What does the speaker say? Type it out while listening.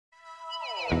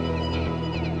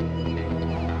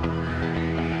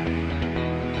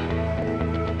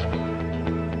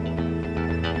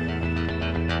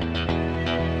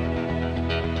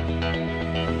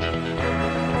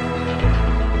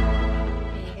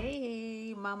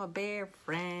Mama Bear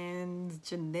friends.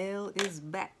 Janelle is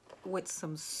back with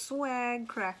some swag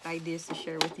craft ideas to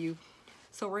share with you.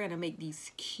 So we're gonna make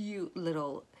these cute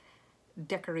little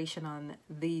decoration on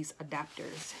these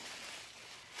adapters.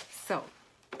 So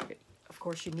of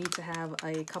course you need to have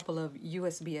a couple of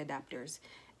USB adapters,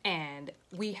 and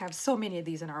we have so many of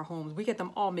these in our homes. We get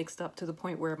them all mixed up to the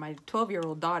point where my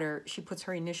 12-year-old daughter, she puts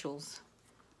her initials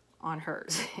on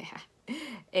hers.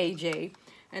 AJ.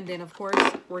 And then of course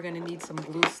we're gonna need some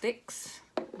glue sticks.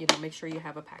 You know, make sure you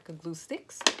have a pack of glue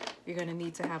sticks. You're gonna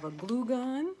need to have a glue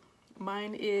gun.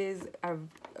 Mine is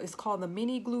it's called the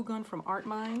mini glue gun from Art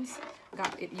Minds.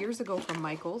 Got it years ago from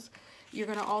Michael's. You're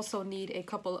gonna also need a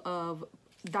couple of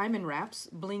diamond wraps,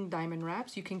 bling diamond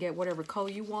wraps. You can get whatever color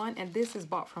you want, and this is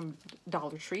bought from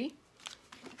Dollar Tree.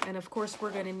 And of course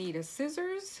we're gonna need a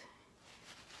scissors,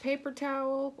 paper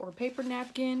towel or paper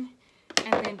napkin,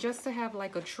 and then just to have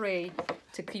like a tray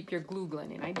to keep your glue gun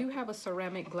in. I do have a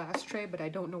ceramic glass tray, but I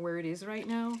don't know where it is right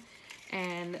now.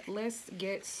 And let's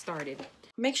get started.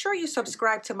 Make sure you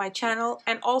subscribe to my channel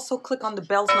and also click on the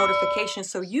bell's notification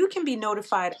so you can be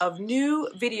notified of new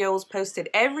videos posted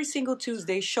every single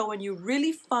Tuesday showing you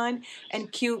really fun and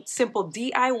cute, simple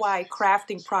DIY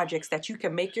crafting projects that you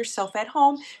can make yourself at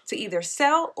home to either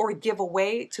sell or give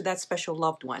away to that special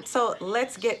loved one. So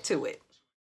let's get to it.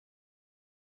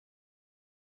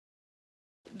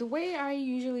 The way I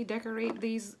usually decorate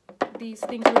these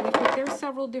things really quick, there's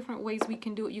several different ways we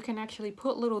can do it. You can actually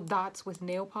put little dots with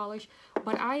nail polish,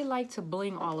 but I like to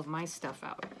bling all of my stuff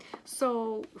out.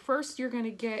 So first you're going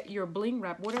to get your bling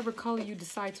wrap, whatever color you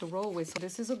decide to roll with. So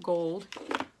this is a gold,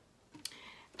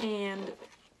 and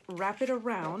wrap it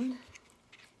around.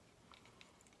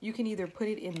 You can either put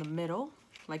it in the middle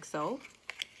like so,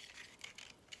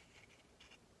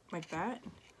 like that,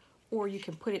 or you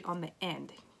can put it on the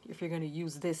end if you're going to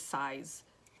use this size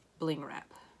bling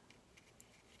wrap.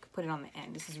 Put it on the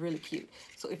end. This is really cute.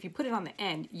 So if you put it on the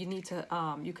end, you need to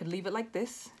you could leave it like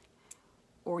this,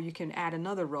 or you can add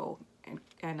another row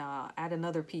and add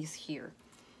another piece here.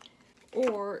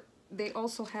 Or they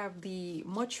also have the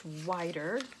much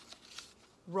wider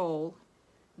roll.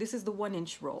 This is the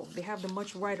 1-inch roll. They have the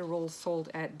much wider roll sold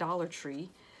at Dollar Tree.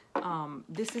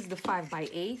 This is the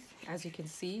 5x8, as you can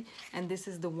see, and this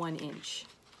is the 1-inch.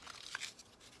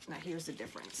 Now here's the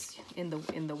difference in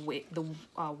the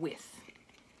width.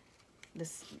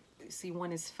 This, see,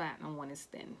 one is fat and one is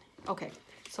thin. Okay,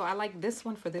 so I like this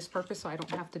one for this purpose, so I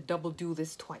don't have to double do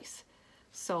this twice.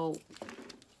 So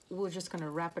we're just gonna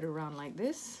wrap it around like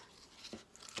this.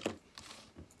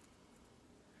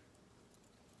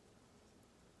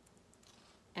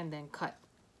 And then cut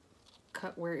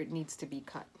where it needs to be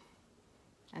cut.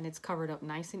 And it's covered up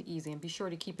nice and easy, and be sure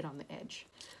to keep it on the edge.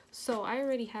 So I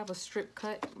already have a strip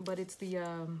cut, but it's the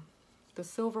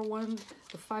silver one,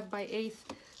 the 5x8.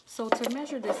 So to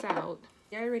measure this out,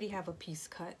 I already have a piece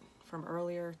cut from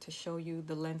earlier to show you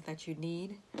the length that you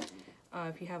need.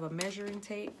 If you have a measuring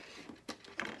tape,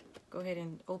 go ahead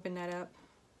and open that up.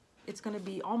 It's going to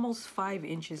be almost 5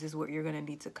 inches is what you're going to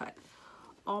need to cut.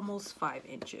 Almost 5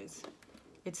 inches.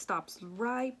 It stops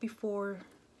right before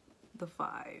the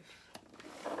 5.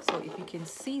 So if you can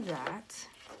see that,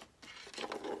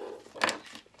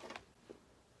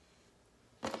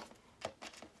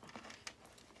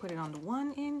 put it on the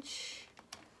 1 inch,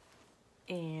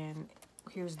 and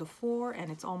here's the 4,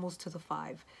 and it's almost to the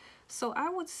 5. So I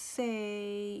would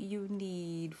say you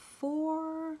need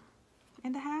 4.5.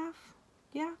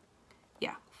 Yeah,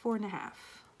 4.5.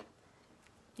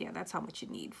 Yeah, that's how much you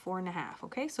need, 4.5.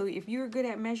 Okay, so if you're good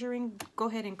at measuring, go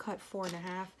ahead and cut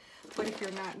 4.5. But if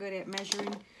you're not good at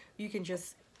measuring, you can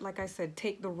just, like I said,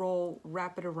 take the roll,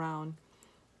 wrap it around,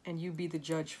 and you be the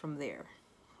judge from there.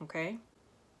 Okay,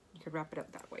 you could wrap it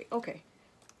up that way. Okay,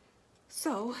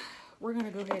 so we're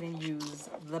gonna go ahead and use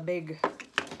the big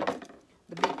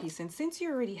piece. And since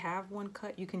you already have one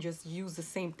cut, you can just use the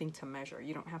same thing to measure.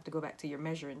 You don't have to go back to your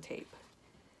measuring tape.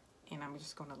 And I'm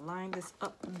just gonna line this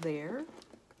up there,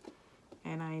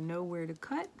 and I know where to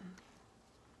cut.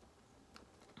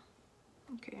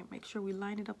 Okay, make sure we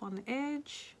line it up on the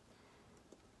edge.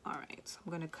 All right, so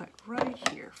I'm gonna cut right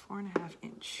here, 4.5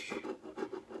 inch.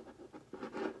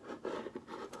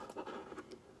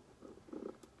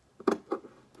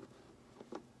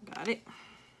 Got it.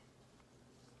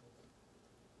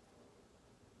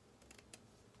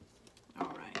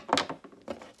 All right.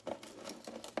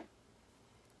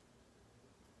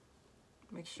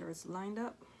 Make sure it's lined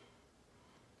up.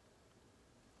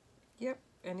 Yep,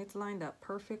 and it's lined up.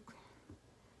 Perfect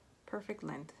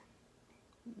length.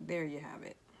 There you have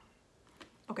it.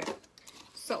 Okay,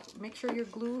 so make sure your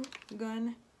glue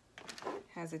gun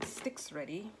has its sticks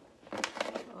ready.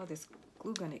 Oh, this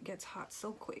glue gun, it gets hot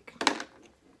so quick.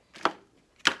 I'm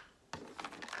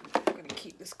gonna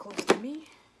keep this close to me.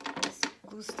 These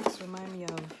glue sticks remind me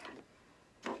of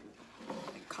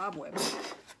like cobwebs.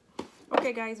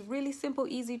 Okay guys, really simple,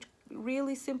 easy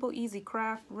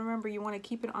craft. Remember, you want to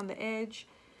keep it on the edge.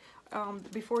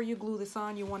 Before you glue this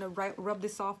on, you want to rub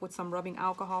this off with some rubbing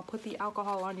alcohol. Put the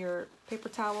alcohol on your paper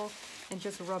towel and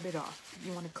just rub it off.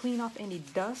 You want to clean off any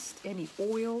dust, any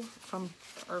oil from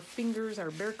our fingers,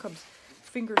 our bear cub's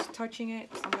fingers touching it.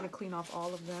 So I'm going to clean off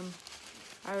all of them.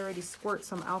 I already squirt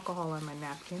some alcohol on my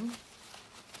napkin.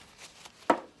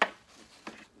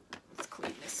 Let's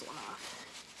clean this one off.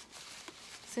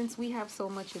 Since we have so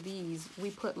much of these,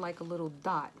 we put like a little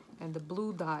dot, and the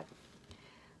blue dot,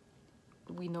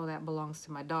 we know that belongs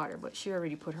to my daughter, but she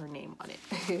already put her name on it.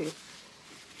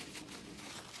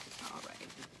 All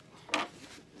right.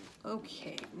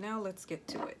 Okay, now let's get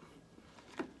to it.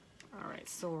 All right,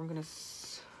 so we're gonna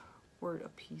squirt a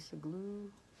piece of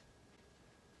glue.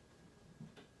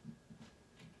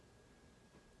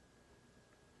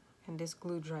 And this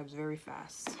glue dries very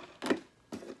fast.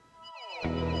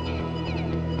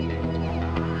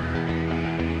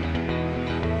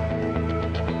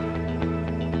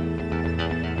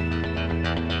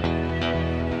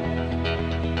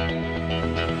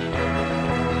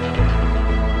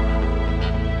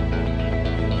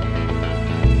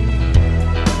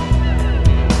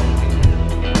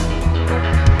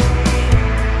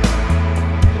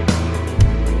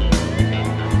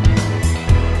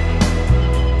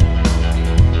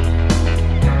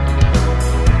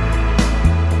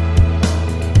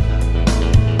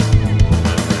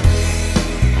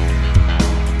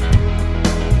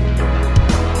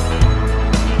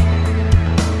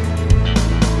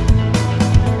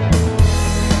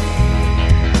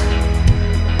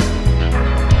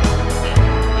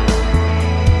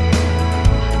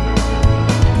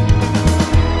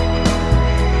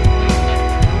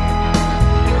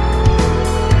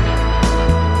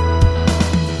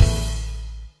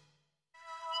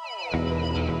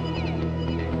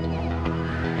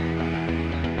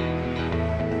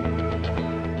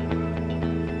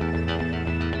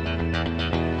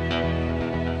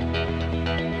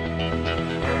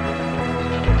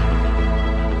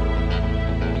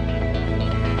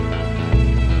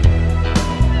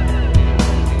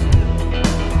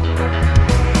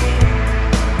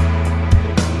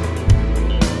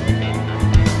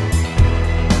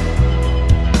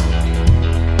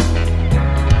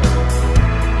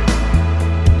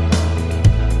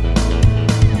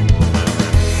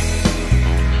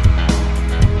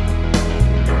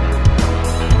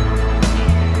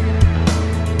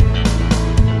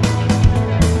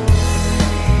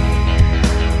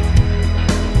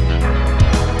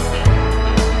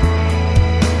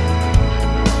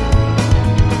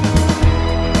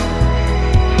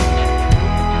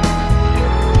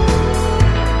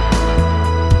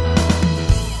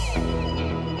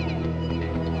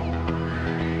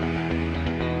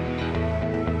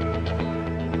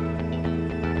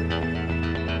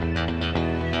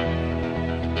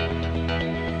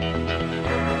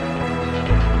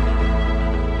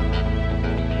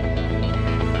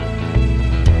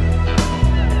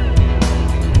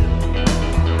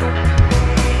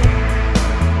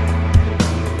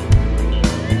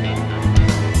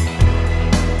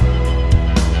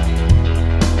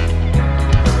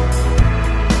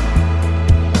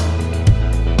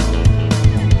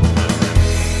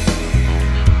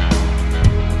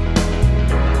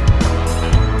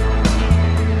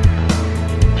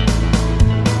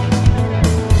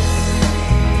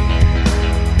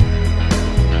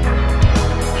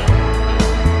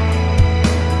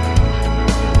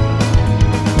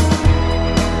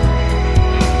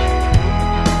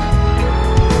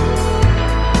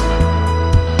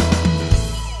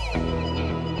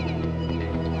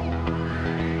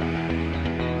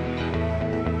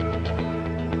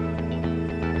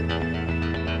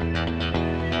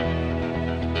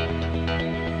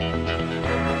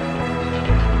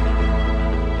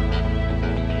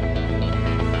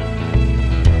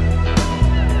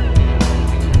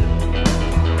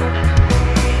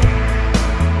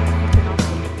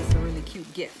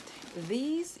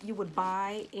 would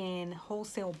buy in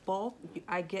wholesale bulk.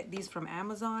 I get these from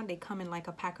Amazon. They come in like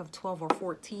a pack of 12 or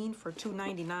 14 for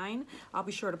 $2.99. I'll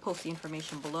be sure to post the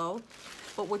information below.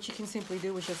 But what you can simply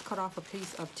do is just cut off a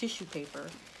piece of tissue paper.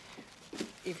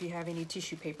 If you have any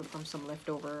tissue paper from some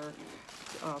leftover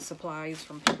supplies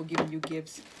from people giving you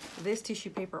gifts. This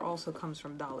tissue paper also comes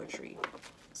from Dollar Tree.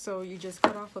 So you just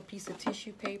cut off a piece of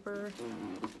tissue paper.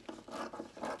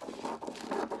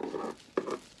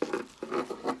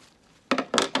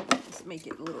 make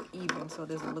it a little even so it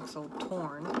doesn't look so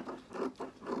torn.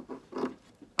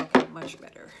 Okay, much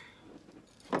better.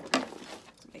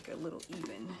 Let's make it a little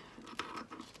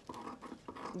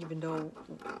even though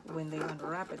when they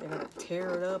unwrap it, they're gonna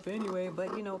tear it up anyway.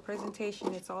 But you know,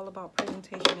 presentation, it's all about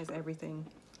presentation is everything.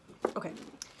 Okay,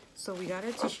 so we got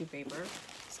our tissue paper.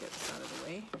 Let's get this out of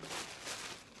the way.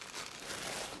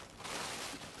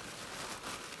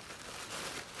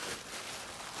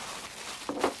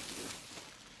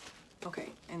 Okay,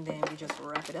 and then we just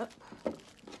wrap it up.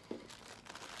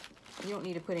 You don't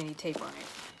need to put any tape on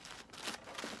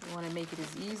it. You want to make it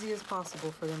as easy as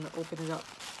possible for them to open it up.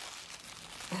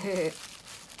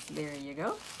 There you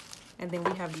go. And then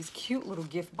we have these cute little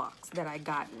gift box that I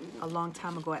got a long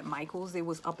time ago at Michael's. It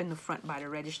was up in the front by the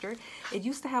register. It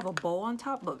used to have a bow on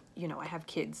top, but you know, I have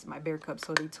kids, my bear cubs,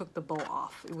 so they took the bow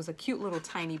off. It was a cute little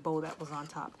tiny bow that was on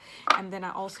top. And then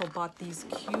I also bought these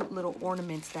cute little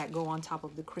ornaments that go on top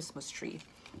of the Christmas tree.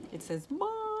 It says,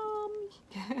 Mom.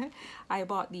 I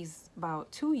bought these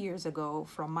about 2 years ago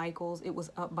from Michael's. It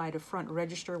was up by the front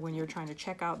register when you're trying to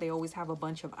check out. They always have a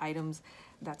bunch of items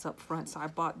that's up front. So I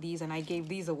bought these and I gave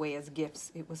these away as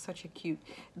gifts. It was such a cute.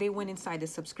 They went inside the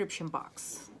subscription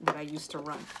box that I used to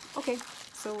run. Okay,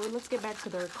 so let's get back to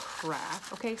their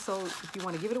craft. Okay, so if you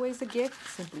want to give it away as a gift,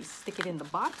 simply stick it in the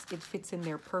box. It fits in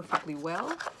there perfectly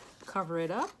well. Cover it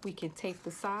up. We can tape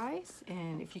the size,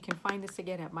 and if you can find this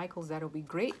again at Michael's, that'll be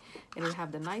great. It'll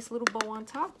have the nice little bow on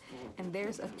top, and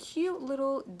there's a cute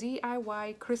little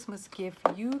DIY Christmas gift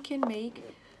you can make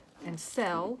and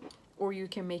sell, or you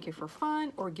can make it for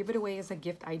fun or give it away as a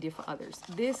gift idea for others.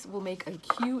 This will make a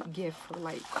cute gift for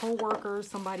like co-workers,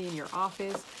 somebody in your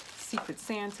office, Secret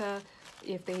Santa.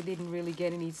 If they didn't really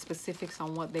get any specifics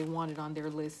on what they wanted on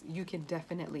their list, you can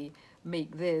definitely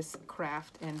make this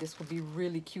craft, and this will be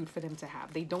really cute for them to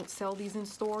have. They don't sell these in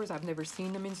stores. I've never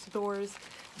seen them in stores,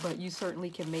 but you certainly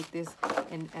can make this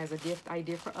and as a gift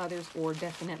idea for others, or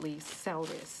definitely sell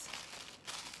this.